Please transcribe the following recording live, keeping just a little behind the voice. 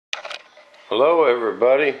Hello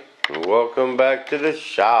everybody, and welcome back to the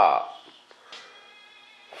shop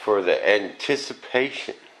for the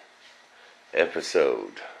anticipation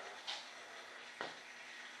episode.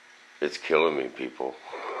 It's killing me, people.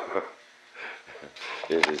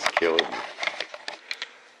 It is killing me.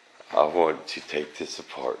 I want to take this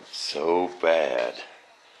apart so bad,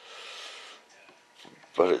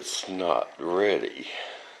 but it's not ready.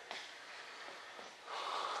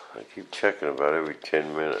 I keep checking about every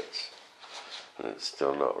 10 minutes. And it's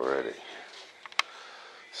still not ready.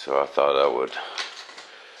 So I thought I would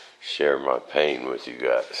share my pain with you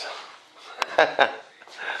guys.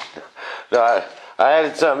 No, I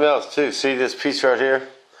added something else too. See this piece right here?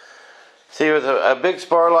 See, with a big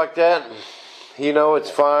spar like that, you know it's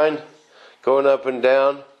fine going up and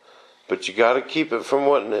down, but you got to keep it from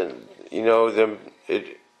wanting, you know,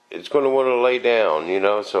 it's going to want to lay down, you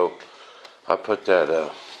know. So I put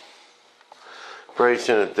that brace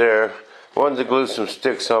in it there. Wanted to glue some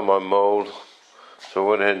sticks on my mold, so I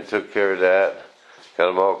went ahead and took care of that. Got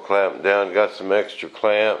them all clamped down, got some extra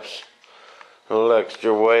clamps, a little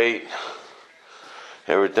extra weight.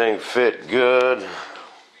 Everything fit good.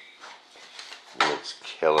 It's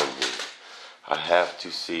killing me. I have to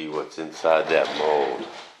see what's inside that mold.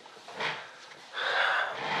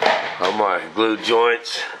 All my glue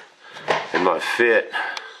joints and my fit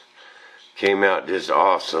came out just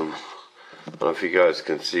awesome. I don't know if you guys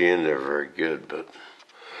can see in there very good, but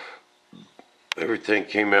everything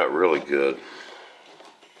came out really good.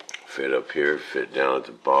 Fit up here, fit down at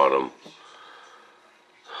the bottom.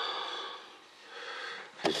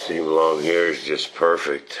 This seam along here is just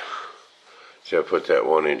perfect. See, I put that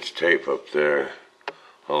 1-inch tape up there,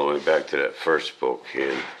 all the way back to that first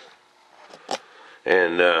bulkhead.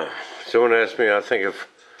 And someone asked me, I think if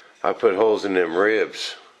I put holes in them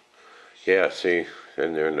ribs. Yeah, see?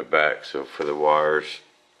 And they're in the back, so for the wires.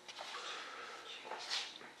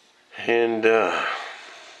 And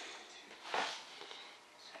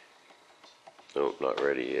nope, not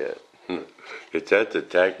ready yet. It's at the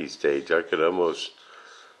tacky stage. I could almost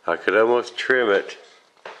trim it,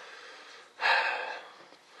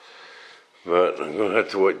 but I'm gonna have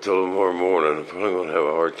to wait till tomorrow morning. I'm probably gonna have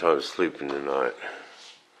a hard time sleeping tonight.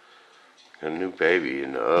 Got a new baby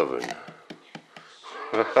in the oven.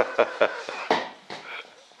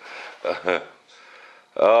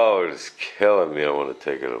 Oh, it's killing me. I want to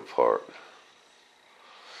take it apart.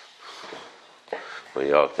 What do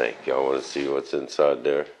y'all think? Y'all want to see what's inside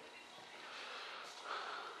there?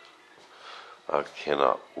 I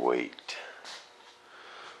cannot wait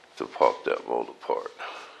to pop that mold apart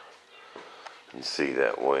and see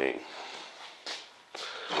that wing.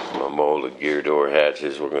 My molded gear door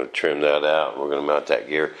hatches, we're going to trim that out. We're going to mount that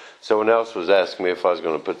gear. Someone else was asking me if I was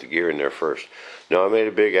going to put the gear in there first. No, I made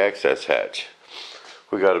a big access hatch.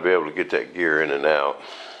 We got to be able to get that gear in and out.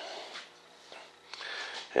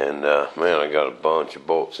 And man, I got a bunch of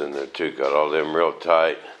bolts in there too. Got all them real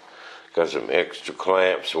tight. Got some extra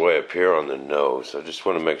clamps way up here on the nose. I just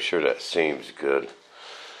want to make sure that seam's good.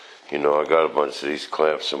 You know, I got a bunch of these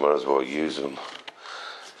clamps, so I might as well use them.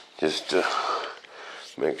 Just to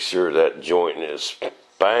make sure that joint is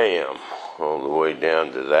bam all the way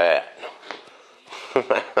down to that.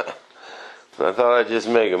 I thought I'd just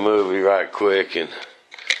make a movie right quick and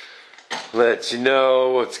let you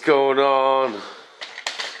know what's going on.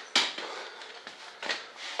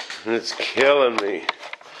 It's killing me.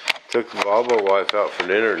 Took the Volvo wife out for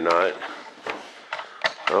dinner tonight.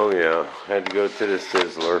 Oh yeah, had to go to the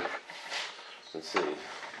Sizzler. Let's see.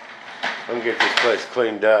 I'm gonna get this place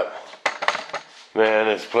cleaned up. Man,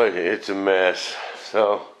 this place, it's a mess.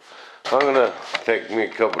 So, I'm gonna take me a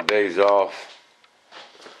couple days off.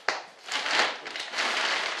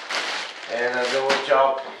 And I don't want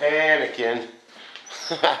y'all panicking.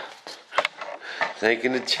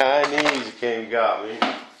 Thinking the Chinese came and got me.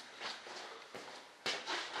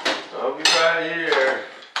 I'll be right here.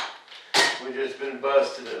 We just been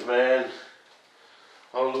busting it, man.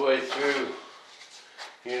 All the way through,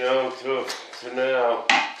 you know, to now.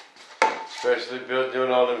 Especially doing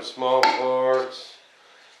all them small parts,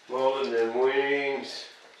 molding them wings.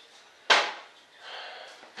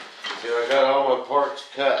 See, I got all my parts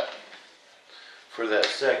cut for that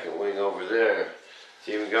second wing over there.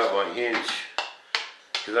 See, even got my hinge.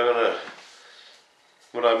 Because I'm gonna,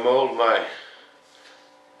 when I mold my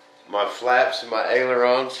flaps and my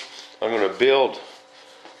ailerons, I'm gonna build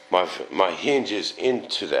my hinges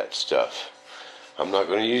into that stuff. I'm not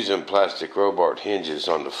going to use them plastic Robart hinges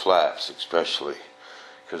on the flaps, especially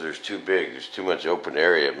because they're too big. There's too much open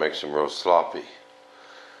area. It makes them real sloppy.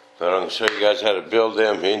 But I'm going to show you guys how to build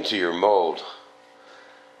them into your mold.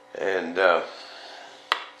 And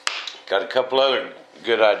Got a couple other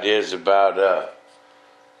good ideas about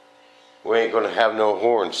we ain't gonna have no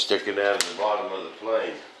horns sticking out of the bottom of the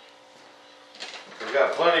plane. We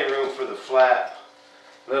got plenty of room for the flap.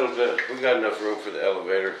 A little bit. We got enough room for the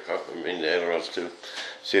elevator. I mean the ailerons too.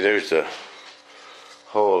 See, there's the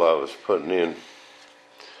hole I was putting in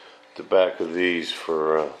the back of these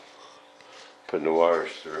for putting the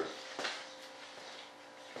wires through.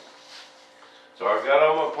 So I've got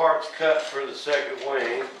all my parts cut for the second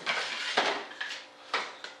wing.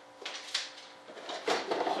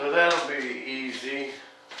 So that'll be easy.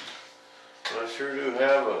 I sure do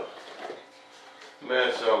have a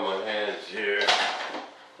mess on my hands here.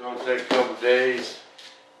 It's gonna take a couple days.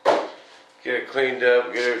 Get it cleaned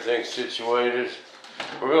up, get everything situated.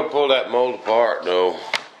 We're gonna pull that mold apart though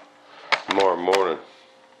tomorrow morning.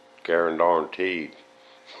 Guaranteed.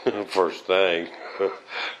 First thing.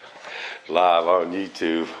 Live on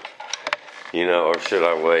YouTube. You know, or should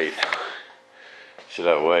I wait? Should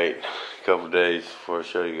I wait a couple days before I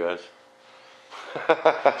show you guys?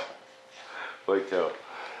 Wait till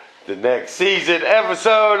the next season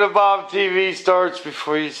episode of Bob TV starts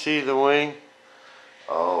before you see the wing.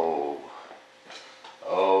 Oh.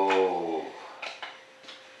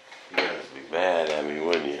 You guys would be mad at me,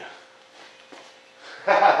 wouldn't you?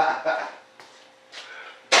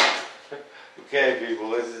 Okay,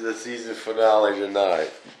 people, this is the season finale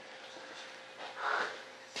tonight.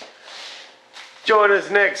 Join us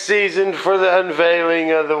next season for the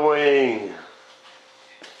unveiling of the wing.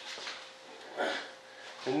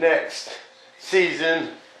 The next season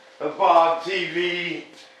of Bob TV.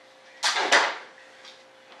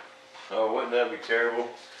 Oh, wouldn't that be terrible?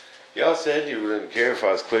 Y'all said you wouldn't care if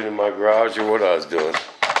I was cleaning my garage or what I was doing.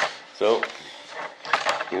 So,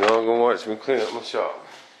 you know, I'm gonna watch me clean up my shop.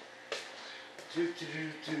 Because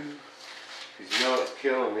you know it's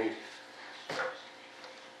killing me.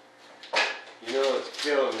 You know it's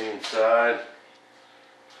killing me inside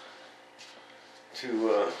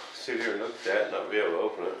to sit here and look at that and not be able to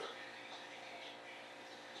open it.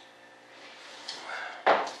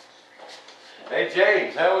 Hey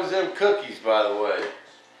James, how was them cookies, by the way?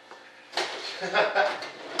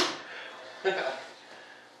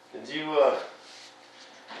 Did you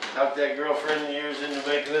help that girlfriend of yours into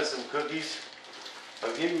making us some cookies?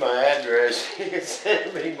 I'll give you my address. You can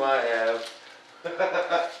send me my half.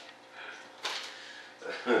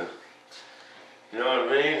 You know what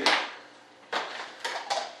I mean?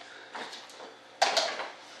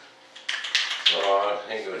 Oh,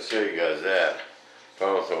 I ain't gonna show you guys that.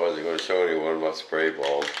 Promise I wasn't gonna show anyone my spray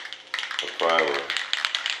ball, the primer.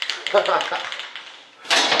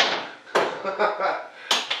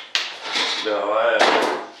 No,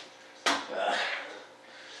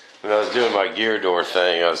 when I was doing my gear door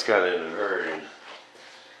thing, I was kind of in a hurry.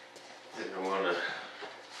 Didn't want to.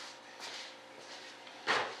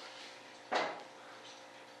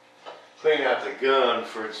 Clean out the gun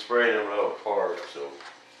for spraying them all apart, so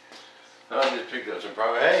I just picked up some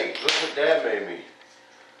primer. Hey, look what Dad made me.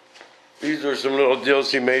 These are some little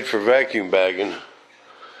deals he made for vacuum bagging.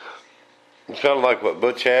 It's kind of like what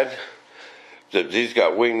Butch had. These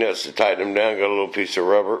got wing nuts to tighten them down. Got a little piece of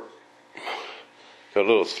rubber. Got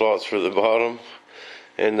little slots for the bottom.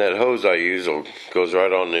 And that hose I use goes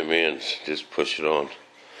right on them ends. Just push it on.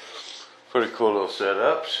 Pretty cool little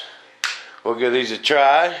setups. We'll give these a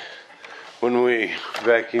try when we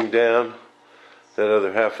vacuum down that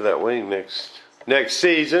other half of that wing next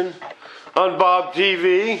season on Bob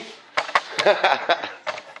TV.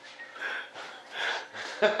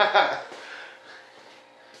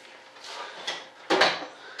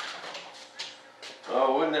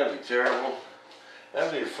 Oh, wouldn't that be terrible?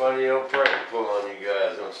 That'd be a funny old prank to pull on you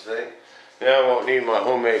guys, don't you think? Now I won't need my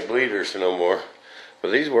homemade bleeders no more.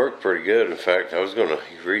 But these work pretty good. In fact, I was going to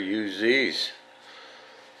reuse these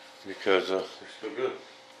because they're still good.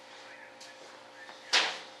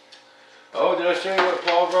 Oh, did I show you what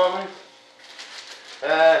Paul brought me?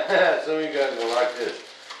 Some of you guys will like this.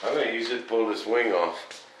 I'm going to use it to pull this wing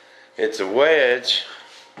off. It's a wedge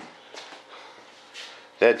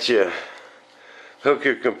that you hook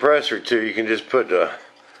your compressor to. You can just put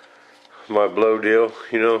my blow deal,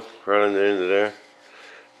 you know, right on the end of there.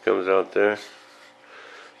 Comes out there.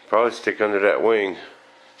 Probably stick under that wing.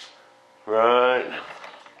 Right.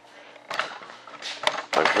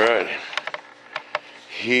 Like right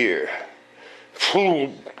here.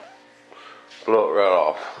 Blow it right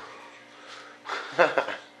off.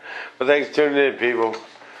 Well, thanks for tuning in, people.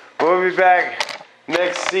 We'll be back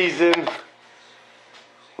next season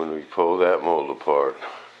when we pull that mold apart.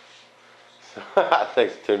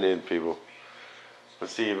 Thanks for tuning in, people. We'll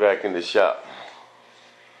see you back in the shop.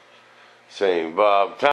 Same Bob time.